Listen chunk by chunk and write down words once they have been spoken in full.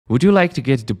Would you like to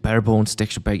get the bare bones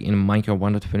texture pack in Minecraft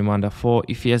 1.21.4?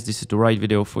 If yes, this is the right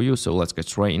video for you, so let's get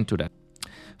straight into that.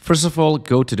 First of all,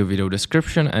 go to the video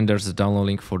description and there's a download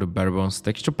link for the bare bones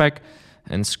texture pack,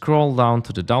 and scroll down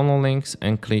to the download links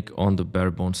and click on the bare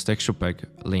bones texture pack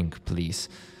link, please.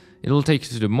 It will take you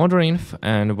to the modder inf,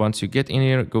 and once you get in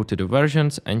here, go to the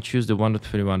versions and choose the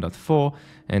 1.21.4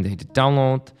 and hit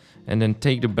download, and then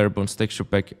take the bare bones texture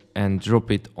pack and drop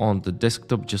it on the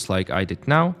desktop just like I did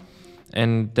now.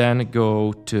 And then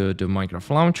go to the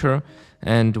Minecraft launcher,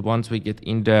 and once we get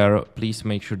in there, please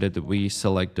make sure that we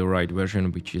select the right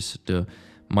version, which is the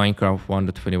Minecraft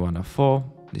 1.21.4.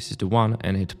 This is the one,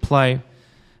 and hit play.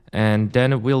 And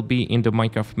then we'll be in the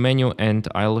Minecraft menu and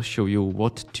I'll show you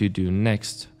what to do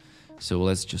next. So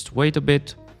let's just wait a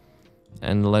bit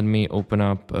and let me open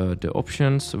up the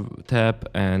options tab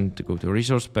and go to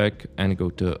resource pack and go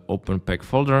to open pack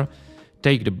folder.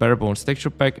 Take the bare bones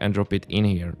texture pack and drop it in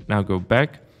here. Now go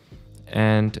back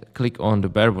and click on the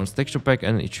bare bones texture pack,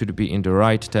 and it should be in the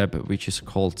right tab, which is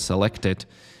called selected.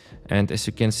 And as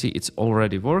you can see, it's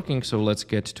already working. So let's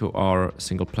get to our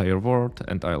single player world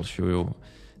and I'll show you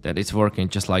that it's working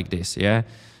just like this. Yeah.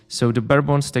 So the bare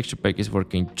bones texture pack is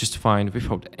working just fine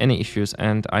without any issues,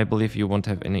 and I believe you won't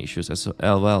have any issues as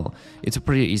well. It's a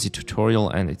pretty easy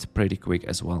tutorial and it's pretty quick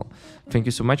as well. Thank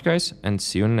you so much, guys, and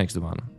see you in the next one.